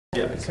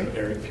Yeah, so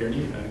Eric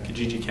Pierni,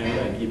 Kijiji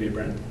Canada and eBay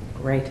brand.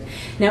 Great.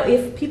 Now,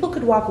 if people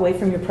could walk away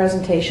from your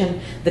presentation,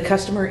 the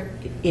customer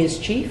is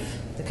chief,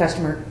 the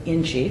customer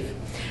in chief,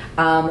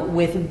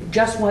 with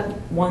just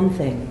one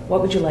thing,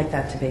 what would you like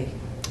that to be?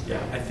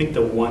 Yeah, I think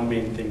the one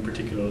main thing,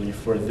 particularly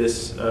for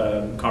this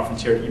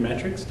conference here at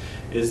eMetrics,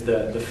 is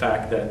the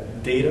fact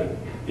that data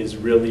is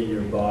really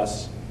your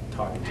boss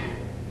talking to you.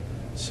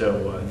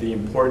 So the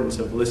importance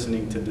of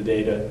listening to the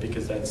data,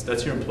 because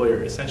that's your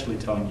employer essentially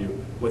telling you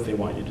what they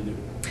want you to do.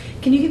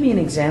 Can you give me an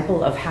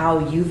example of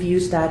how you've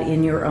used that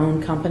in your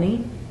own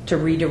company to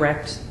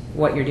redirect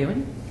what you're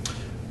doing?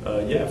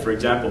 Yeah, for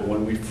example,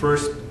 when we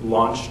first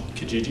launched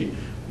Kijiji,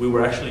 we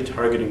were actually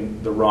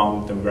targeting the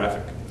wrong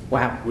demographic.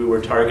 Wow. We were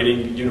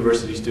targeting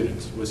university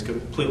students. It was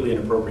completely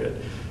inappropriate.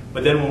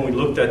 But then when we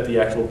looked at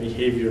the actual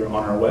behavior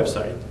on our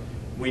website,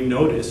 we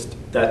noticed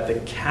that the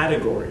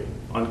category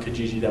on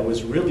Kijiji that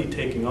was really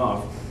taking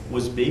off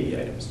was baby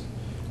items.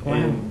 Wow.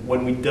 And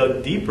when we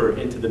dug deeper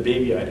into the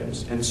baby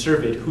items and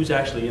surveyed who's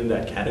actually in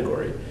that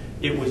category,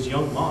 it was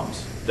young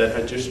moms that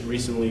had just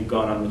recently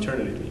gone on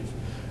maternity leave.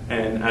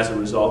 And as a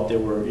result, they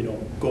were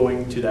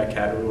going to that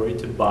category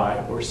to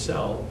buy or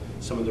sell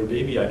some of their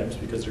baby items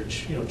because their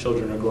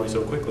children are growing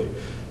so quickly.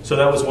 So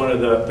that was one of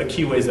the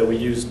key ways that we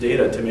used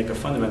data to make a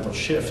fundamental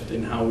shift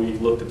in how we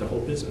looked at the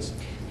whole business.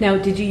 Now,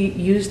 did you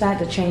use that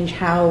to change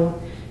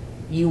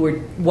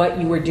what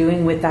you were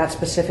doing with that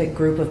specific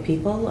group of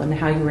people and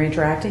how you were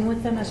interacting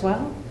with them as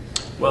well?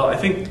 Well, I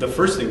think the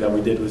first thing that we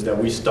did was that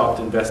we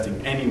stopped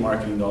investing any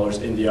marketing dollars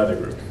in the other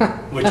group,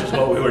 which is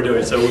what we were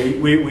doing. So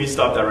we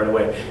stopped that right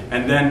away.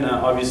 And then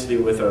obviously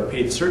with our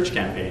paid search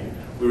campaign,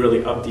 we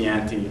really upped the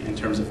ante in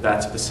terms of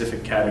that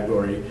specific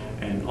category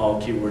and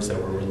all keywords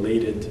that were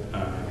related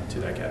to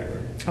that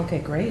category. Okay,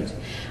 great.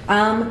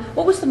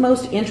 What was the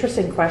most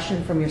interesting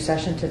question from your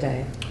session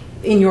today,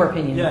 in your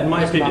opinion? Yeah, in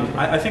my opinion,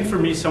 I think for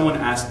me, someone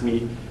asked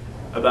me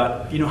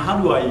about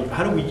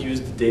how do we use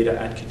the data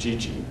at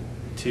Kijiji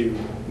to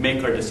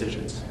make our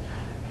decisions.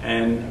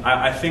 And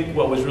I think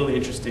what was really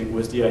interesting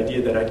was the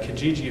idea that at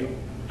Kijiji,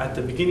 at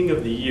the beginning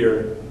of the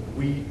year,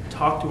 we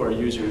talk to our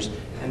users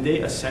and they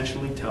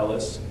essentially tell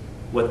us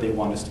what they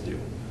want us to do.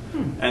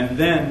 And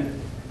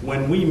then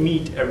when we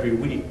meet every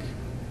week,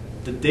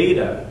 the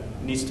data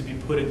needs to be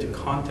put into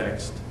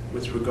context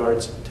with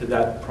regards to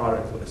that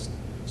product list.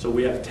 So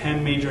we have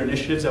 10 major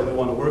initiatives that we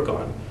want to work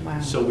on.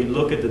 Wow. So we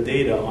look at the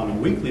data on a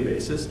weekly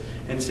basis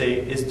and say,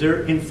 is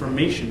there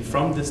information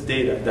from this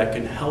data that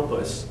can help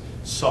us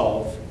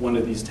solve one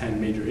of these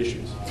 10 major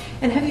issues?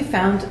 And have you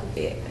found,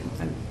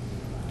 I'm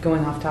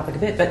going off topic a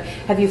bit, but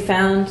have you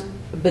found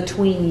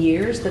between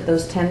years that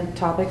those 10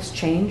 topics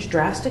change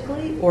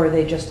drastically, or are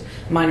they just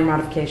minor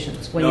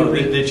modifications? No,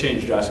 they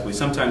change drastically,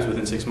 sometimes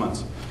within 6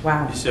 months.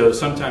 Wow. So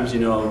sometimes,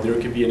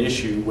 there could be an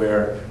issue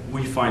where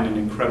we find an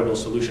incredible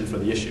solution for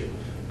the issue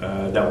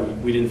that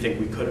we didn't think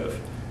we could have.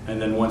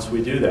 And then once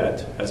we do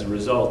that, as a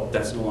result,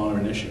 that's no longer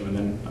an issue, and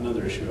then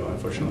another issue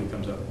unfortunately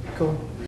comes up. Cool.